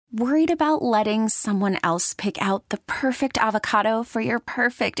Worried about letting someone else pick out the perfect avocado for your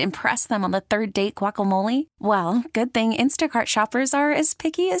perfect impress them on the third date guacamole? Well, good thing Instacart shoppers are as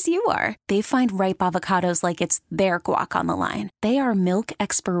picky as you are. They find ripe avocados like it's their guac on the line. They are milk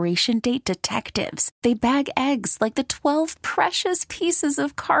expiration date detectives. They bag eggs like the 12 precious pieces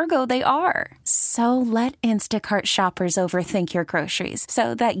of cargo they are. So let Instacart shoppers overthink your groceries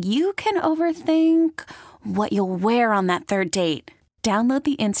so that you can overthink what you'll wear on that third date. Download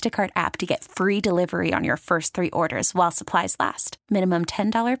the Instacart app to get free delivery on your first 3 orders while supplies last. Minimum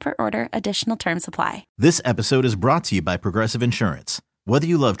 $10 per order. Additional terms apply. This episode is brought to you by Progressive Insurance. Whether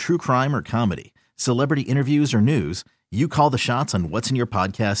you love true crime or comedy, celebrity interviews or news, you call the shots on what's in your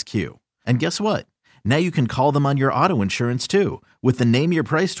podcast queue. And guess what? Now you can call them on your auto insurance too with the Name Your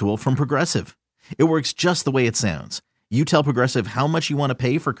Price tool from Progressive. It works just the way it sounds. You tell Progressive how much you want to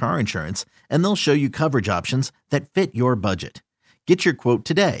pay for car insurance, and they'll show you coverage options that fit your budget. Get your quote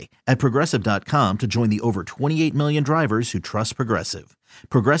today at Progressive.com to join the over 28 million drivers who trust Progressive.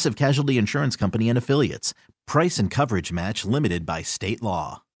 Progressive Casualty Insurance Company and Affiliates. Price and coverage match limited by state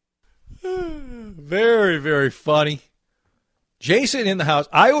law. Very, very funny. Jason in the house.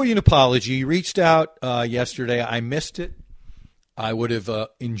 I owe you an apology. You reached out yesterday. I missed it. I would have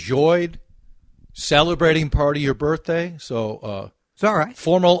enjoyed celebrating part of your birthday. So it's all right.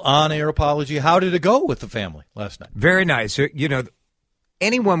 Formal on-air apology. How did it go with the family last night? Very nice. You know,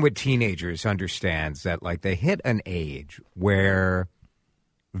 anyone with teenagers understands that, like, they hit an age where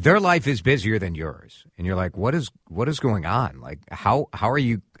their life is busier than yours, and you're like, what is going on? Like, how are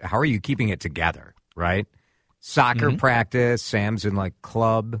you keeping it together? Right? Soccer practice. Sam's in like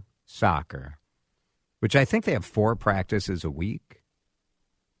club soccer, which I think they have 4 practices a week,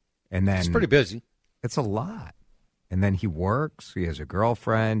 and then it's pretty busy. It's a lot. And then he works. He has a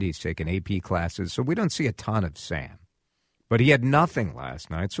girlfriend. He's taking AP classes. So we don't see a ton of Sam. But he had nothing last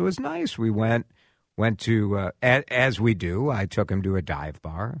night, so it was nice. We went to, as we do, I took him to a dive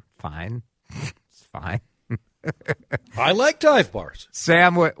bar. Fine. It's fine. I like dive bars.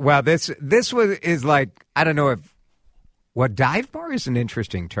 Sam, well, this is like, I don't know if, dive bar is an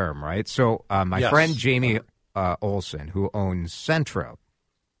interesting term, right? So my friend Jamie Olson, who owns Centro,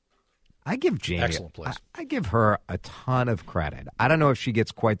 I give Jamie, excellent place. I give her a ton of credit. I don't know if she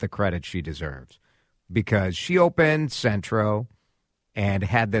gets quite the credit she deserves because she opened Centro and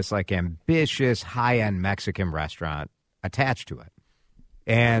had this like ambitious high-end Mexican restaurant attached to it.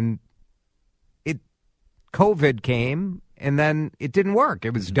 And COVID came and then it didn't work.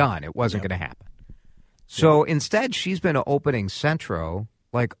 It was done. It wasn't going to happen. So instead, she's been opening Centro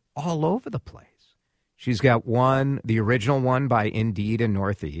like all over the place. She's got one, the original one by Indeed in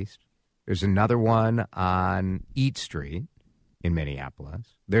Northeast. There's another one on Eat Street in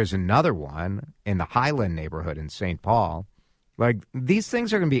Minneapolis. There's another one in the Highland neighborhood in St. Paul. Like, these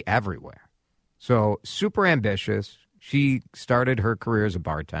things are going to be everywhere. So, super ambitious. She started her career as a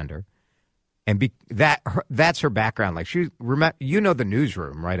bartender. And that's her background. Like, you know the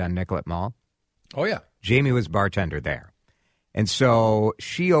newsroom, right, on Nicollet Mall? Oh, yeah. Jamie was bartender there. And so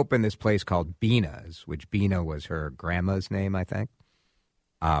she opened this place called Bina's, which Bina was her grandma's name, I think.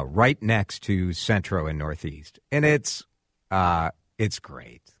 Right next to Centro in Northeast. And it's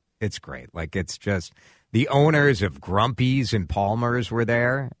great. It's great. Like, it's just the owners of Grumpy's and Palmer's were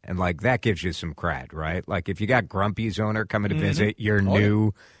there. And, like, that gives you some cred, right? Like, if you got Grumpy's owner coming to visit your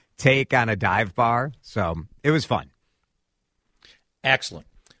new take on a dive bar. So it was fun. Excellent.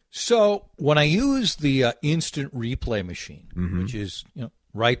 So when I use the instant replay machine, which is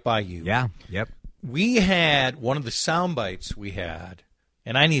right by you. Yeah. Yep. We had one of the sound bites we had.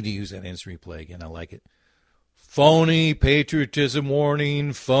 And I need to use that instant replay again. I like it. Phony patriotism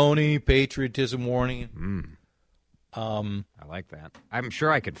warning. Phony patriotism warning. I like that. I'm sure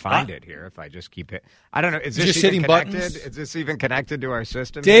I could find it here if I just keep it. I don't know. Is this just even hitting connected? buttons? Is this even connected to our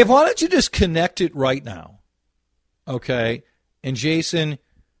system? Dave, why don't you just connect it right now? Okay. And Jason,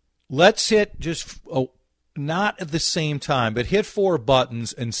 let's hit just not at the same time, but hit 4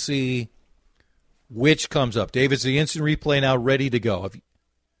 buttons and see which comes up. Dave, is the instant replay now ready to go?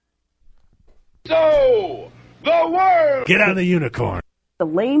 So, the world! Get out of the unicorn. The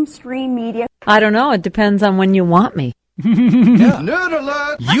lamestream media. I don't know. It depends on when you want me. Nerd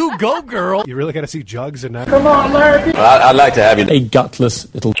alert! You go, girl. You really got to see Jugs and that. Come on, Larry! I'd like to have you. A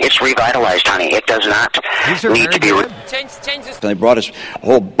gutless little. It's revitalized, honey. It does not need to be. Change this. They brought us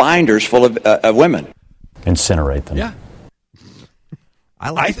whole binders full of women. Incinerate them. Yeah.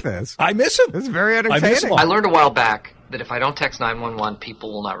 I like this. I miss him. This is very entertaining. I learned a while back that if I don't text 911,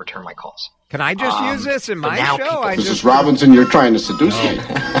 people will not return my calls. Can I just use this in my show? Mrs. Robinson, you're trying to seduce me.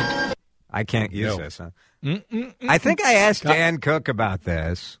 I can't use this, huh? I think I asked Dan Cook about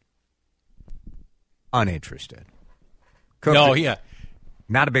this. Uninterested. Cook,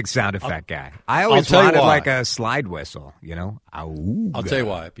 not a big sound effect guy. I always wanted like a slide whistle, you know? I'll tell you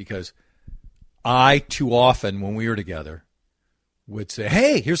why. Because I, too often, when we were together, would say,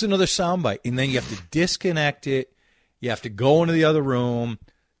 hey, here's another soundbite. And then you have to disconnect it. You have to go into the other room.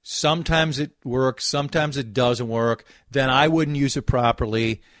 Sometimes it works. Sometimes it doesn't work. Then I wouldn't use it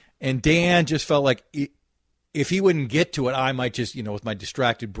properly. And Dan just felt like if he wouldn't get to it, I might just, with my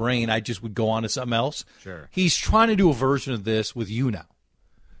distracted brain, I just would go on to something else. Sure. He's trying to do a version of this with you now.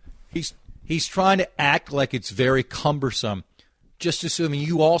 He's trying to act like it's very cumbersome, just assuming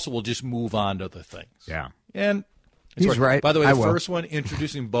you also will just move on to other things. Yeah. And he's right. By the way, the first one,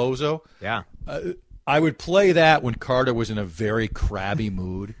 introducing Bozo. Yeah. I would play that when Carter was in a very crabby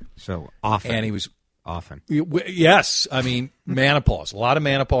mood. So often. And he was often. Yes. I mean, menopause. A lot of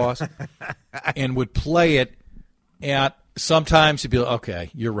menopause. And would play it at sometimes he'd be like,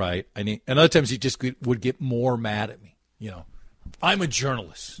 okay, you're right. And other times he just would get more mad at me. I'm a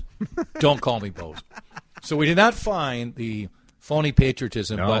journalist. Don't call me Bozo. So we did not find the phony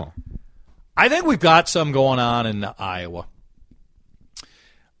patriotism, but I think we've got some going on in Iowa.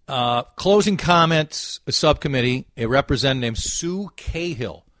 Closing comments, a subcommittee, a representative named Sue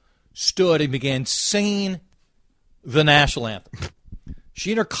Cahill stood and began singing the national anthem.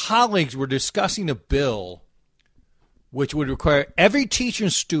 She and her colleagues were discussing a bill which would require every teacher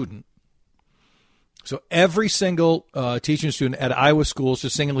and student, so every single teacher and student at Iowa schools to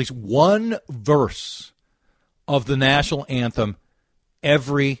sing at least one verse of the national anthem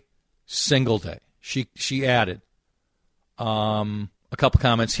every single day. She added a couple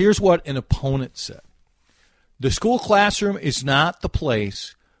comments. Here's what an opponent said. The school classroom is not the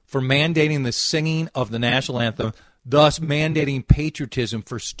place for mandating the singing of the national anthem, thus mandating patriotism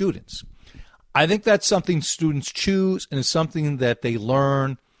for students. I think that's something students choose, and it's something that they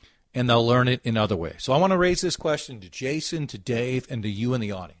learn, and they'll learn it in other ways. So I want to raise this question to Jason, to Dave, and to you in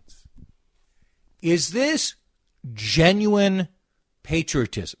the audience. Is this genuine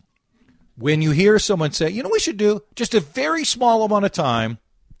patriotism? When you hear someone say, we should do just a very small amount of time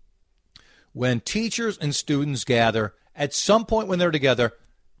when teachers and students gather, at some point when they're together,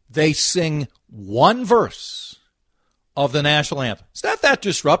 they sing one verse of the national anthem. It's not that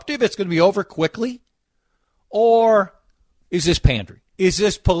disruptive. It's going to be over quickly. Or is this pandering? Is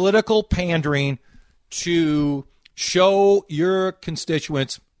this political pandering to show your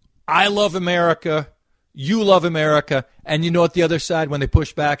constituents, I love America, you love America, and at the other side, when they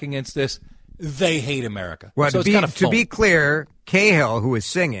push back against this, they hate America. Well, so to be clear, Cahill, who is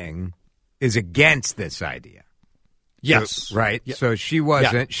singing, is against this idea. Yes. So, right? Yeah. So she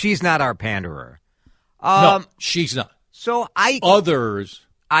wasn't. Yeah. She's not our panderer. No, she's not. So Others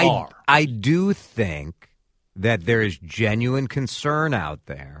are. I do think that there is genuine concern out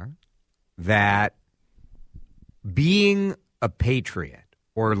there that being a patriot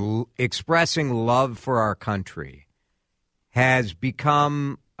or expressing love for our country has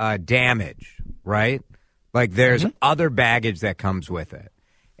become damage, right? Like there's other baggage that comes with it.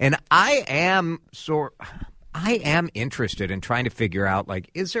 And I am interested in trying to figure out,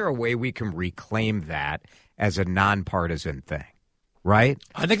 is there a way we can reclaim that as a nonpartisan thing, right?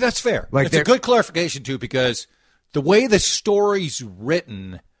 I think that's fair. It's a good clarification, too, because the way the story's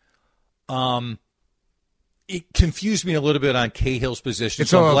written, it confused me a little bit on Cahill's position.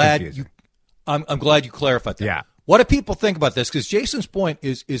 It's I'm glad you clarified that. Yeah. What do people think about this? Because Jason's point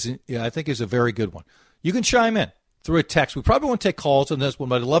is I think is a very good one. You can chime in through a text. We probably won't take calls on this one,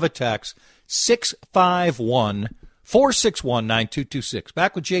 but I love a text. 651-461-9226.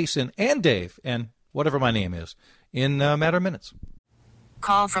 Back with Jason and Dave and whatever my name is in a matter of minutes.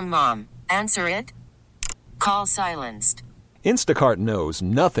 Call from mom. Answer it. Call silenced. Instacart knows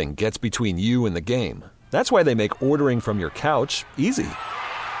nothing gets between you and the game. That's why they make ordering from your couch easy.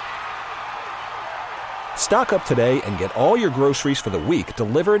 Stock up today and get all your groceries for the week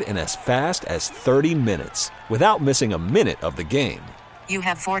delivered in as fast as 30 minutes without missing a minute of the game. You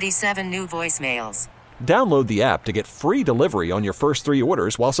have 47 new voicemails. Download the app to get free delivery on your first 3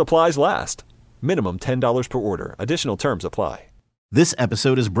 orders while supplies last. Minimum $10 per order. Additional terms apply. This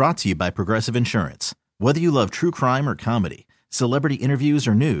episode is brought to you by Progressive Insurance. Whether you love true crime or comedy, celebrity interviews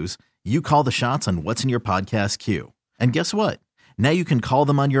or news, you call the shots on what's in your podcast queue. And guess what? Now you can call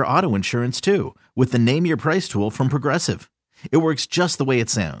them on your auto insurance too with the Name Your Price tool from Progressive. It works just the way it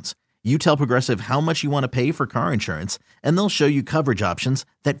sounds. You tell Progressive how much you want to pay for car insurance, and they'll show you coverage options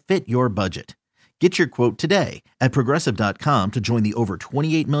that fit your budget. Get your quote today at Progressive.com to join the over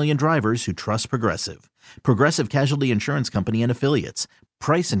 28 million drivers who trust Progressive. Progressive Casualty Insurance Company and Affiliates.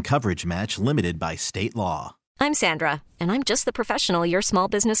 Price and coverage match limited by state law. I'm Sandra, and I'm just the professional your small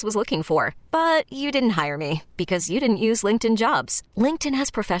business was looking for. But you didn't hire me because you didn't use LinkedIn Jobs. LinkedIn has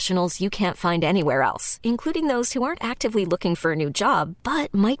professionals you can't find anywhere else, including those who aren't actively looking for a new job,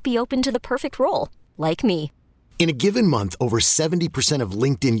 but might be open to the perfect role, like me. In a given month, over 70% of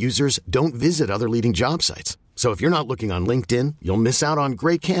LinkedIn users don't visit other leading job sites. So if you're not looking on LinkedIn, you'll miss out on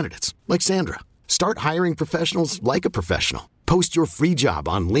great candidates like Sandra. Start hiring professionals like a professional. Post your free job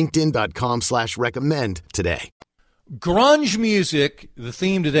on linkedin.com/recommend today. Grunge music, the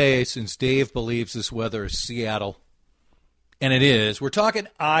theme today, since Dave believes this weather is Seattle, and it is. We're talking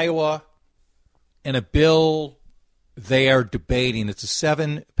Iowa and a bill they are debating. It's a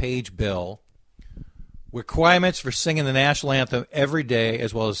 7-page bill. Requirements for singing the national anthem every day,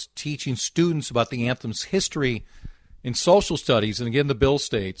 as well as teaching students about the anthem's history in social studies. And again, the bill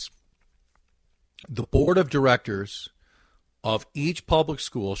states, the board of directors of each public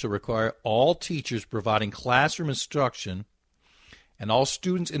school shall require all teachers providing classroom instruction and all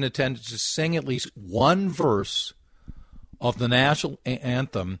students in attendance to sing at least one verse of the national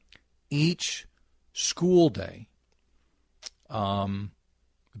anthem each school day. The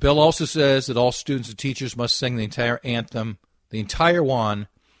bill also says that all students and teachers must sing the entire anthem, the entire one,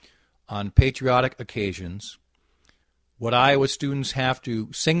 on patriotic occasions. Would Iowa students have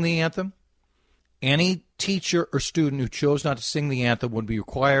to sing the anthem? Any teacher or student who chose not to sing the anthem would be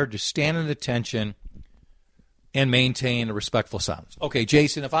required to stand at attention and maintain a respectful silence. Okay,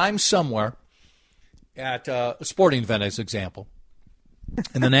 Jason, if I'm somewhere at a sporting event, as an example,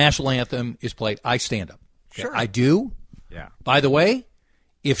 and the national anthem is played, I stand up. Okay? Sure. I do. Yeah. By the way,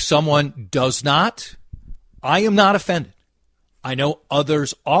 if someone does not, I am not offended. I know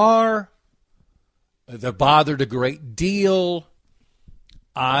others are. They're bothered a great deal.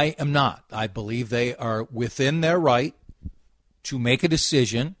 I am not. I believe they are within their right to make a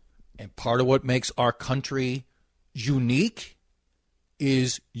decision, and part of what makes our country unique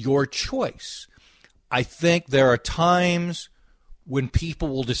is your choice. I think there are times when people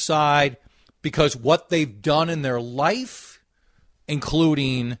will decide, because what they've done in their life,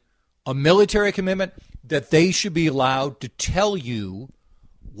 including a military commitment, that they should be allowed to tell you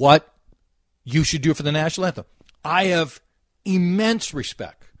what you should do for the national anthem. I have immense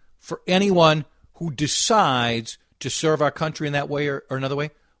respect for anyone who decides to serve our country in that way or another way,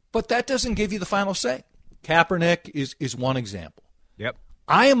 but that doesn't give you the final say. Kaepernick is one example. Yep.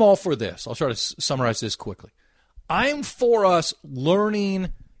 I am all for this. I'll try to summarize this quickly. I'm for us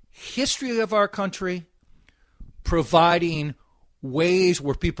learning history of our country, providing ways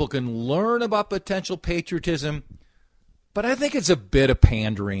where people can learn about potential patriotism, but I think it's a bit of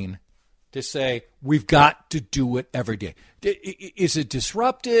pandering to say we've got to do it every day. Is it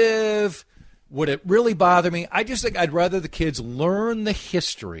disruptive? Would it really bother me? I just think I'd rather the kids learn the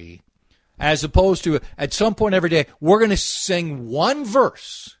history as opposed to at some point every day, we're going to sing one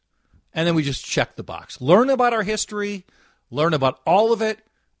verse and then we just check the box. Learn about our history, learn about all of it,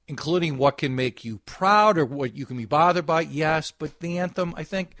 including what can make you proud or what you can be bothered by. Yes, but the anthem, I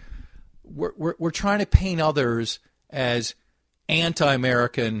think we're trying to paint others as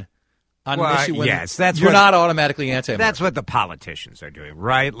anti-American on an issue when you're not automatically anti-American. That's what the politicians are doing,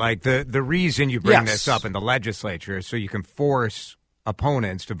 right? Like the reason you bring this up in the legislature is so you can force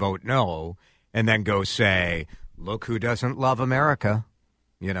opponents to vote no and then go say, look who doesn't love America.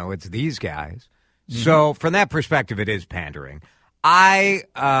 You know, it's these guys. Mm-hmm. So from that perspective, it is pandering. I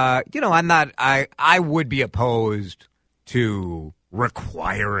would be opposed to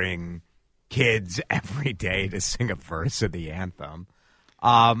requiring kids every day to sing a verse of the anthem.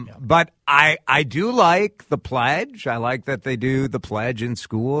 But I do like the pledge. I like that they do the pledge in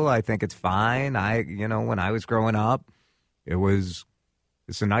school. I think it's fine. When I was growing up,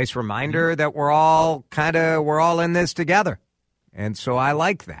 it's a nice reminder that we're all in this together. And so I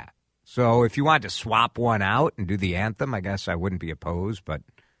like that. So if you wanted to swap one out and do the anthem, I guess I wouldn't be opposed. But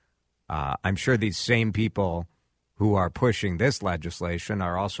I'm sure these same people who are pushing this legislation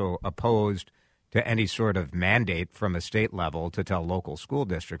are also opposed to any sort of mandate from a state level to tell local school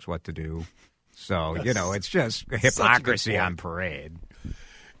districts what to do. So, it's just hypocrisy on parade.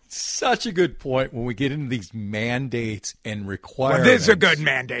 Such a good point when we get into these mandates and requirements. Well, this is a good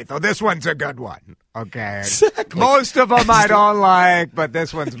mandate, though. This one's a good one. Okay. Exactly. Most of them I don't like, but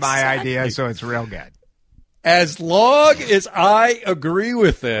this one's my idea, so it's real good. As long as I agree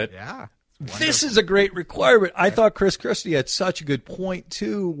with it, this is a great requirement. I thought Chris Christie had such a good point,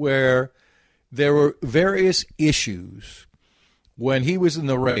 too, where there were various issues when he was in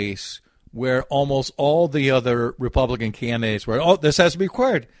the race where almost all the other Republican candidates were, this has to be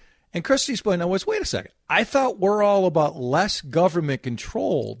required. And Christy's point now was, wait a second. I thought we're all about less government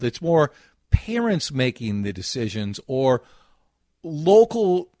control. That's more parents making the decisions or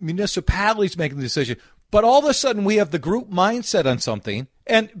local municipalities making the decision. But all of a sudden we have the group mindset on something,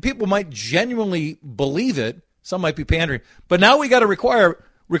 and people might genuinely believe it. Some might be pandering. But now we got to require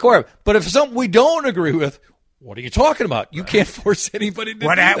it. But if it's something we don't agree with, what are you talking about? You can't force anybody to do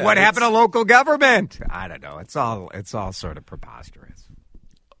that. What happened to local government? I don't know. It's all sort of preposterous.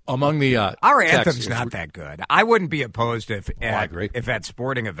 Among the our anthem's not that good. I wouldn't be opposed if at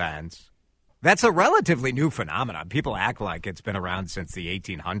sporting events. That's a relatively new phenomenon. People act like it's been around since the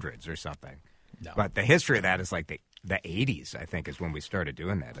 1800s or something. No. But the history of that is like the 80s, I think, is when we started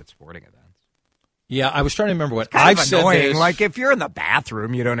doing that at sporting events. Yeah, I was trying to remember what I've said. Annoying. Like, if you're in the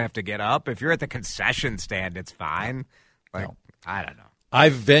bathroom, you don't have to get up. If you're at the concession stand, it's fine. Like, no. I don't know.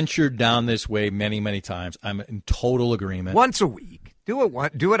 I've ventured down this way many, many times. I'm in total agreement. Once a week.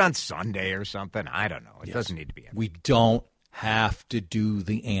 Do it on Sunday or something. I don't know. It doesn't need to be. We don't have to do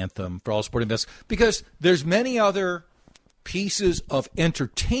the anthem for all sporting events because there's many other pieces of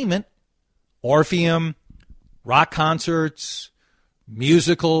entertainment, Orpheum, rock concerts,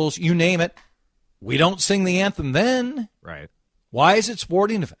 musicals, you name it. We don't sing the anthem then. Right. Why is it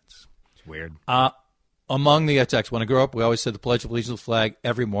sporting events? It's weird. Among the texts, when I grew up, we always said the Pledge of Allegiance to the flag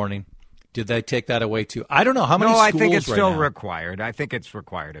every morning. Did they take that away too? I don't know. How many schools I think it's right still now? required. I think it's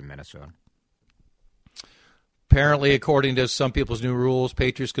required in Minnesota. Apparently, according to some people's new rules,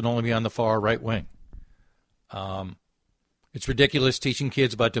 Patriots can only be on the far right wing. It's ridiculous. Teaching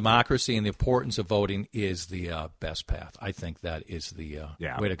kids about democracy and the importance of voting is the best path. I think that is the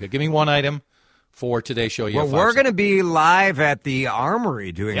way to go. Give me one item for today's show. Well, we're going to be live at the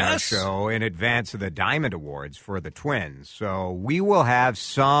Armory doing our show in advance of the Diamond Awards for the Twins. So we will have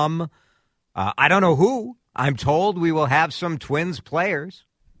some, I don't know who, I'm told we will have some Twins players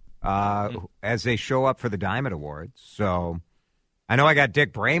as they show up for the Diamond Awards. So I know I got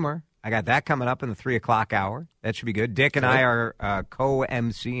Dick Bramer. I got that coming up in the 3 o'clock hour. That should be good. Dick and I are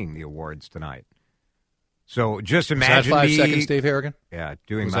co-emceeing the awards tonight. So just imagine was that 5 seconds, Dave Harrigan? Yeah,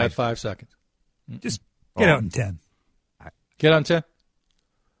 doing was my... that 5 seconds? Just get out in 10. Get on 10?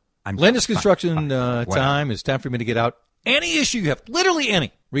 Linda's construction time. It's time for me to get out. Any issue you have, literally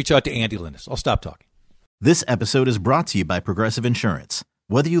any, reach out to Andy Lindis. I'll stop talking. This episode is brought to you by Progressive Insurance.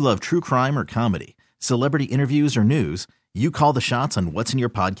 Whether you love true crime or comedy, celebrity interviews or news, you call the shots on what's in your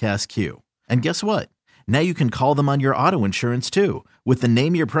podcast queue. And guess what? Now you can call them on your auto insurance too with the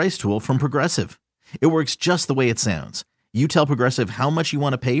Name Your Price tool from Progressive. It works just the way it sounds. You tell Progressive how much you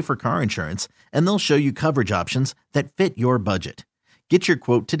want to pay for car insurance, and they'll show you coverage options that fit your budget. Get your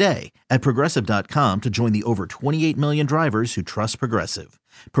quote today at Progressive.com to join the over 28 million drivers who trust Progressive.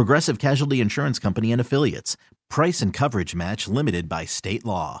 Progressive Casualty Insurance Company and Affiliates. Price and coverage match limited by state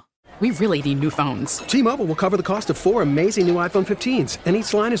law. We really need new phones. T-Mobile will cover the cost of 4 amazing new iPhone 15s, and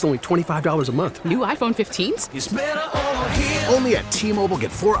each line is only $25 a month. New iPhone 15s? It's better over here. Only at T-Mobile,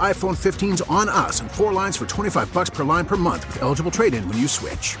 get 4 iPhone 15s on us and 4 lines for $25 per line per month with eligible trade-in when you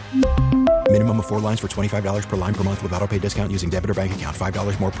switch. Minimum of 4 lines for $25 per line per month with autopay discount using debit or bank account.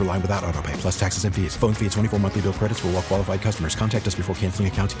 $5 more per line without autopay, plus taxes and fees. Phone fee at 24 monthly bill credits for well-qualified customers. Contact us before canceling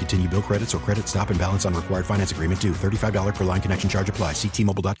account to continue bill credits or credit stop and balance on required finance agreement due. $35 per line connection charge applies. See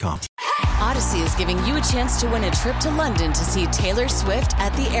T-Mobile.com. Odyssey is giving you a chance to win a trip to London to see Taylor Swift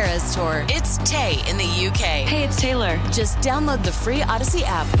at the Eras Tour. It's Tay in the UK. Hey, it's Taylor. Just download the free Odyssey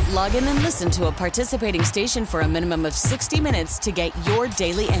app, log in and listen to a participating station for a minimum of 60 minutes to get your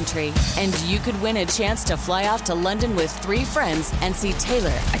daily entry. And you could win a chance to fly off to London with 3 friends and see Taylor.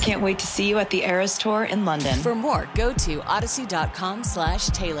 I can't wait to see you at the Eras Tour in London. For more, go to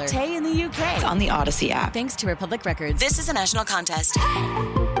odyssey.com/Taylor. Tay in the UK. It's on the Odyssey app. Thanks to Republic Records. This is a national contest.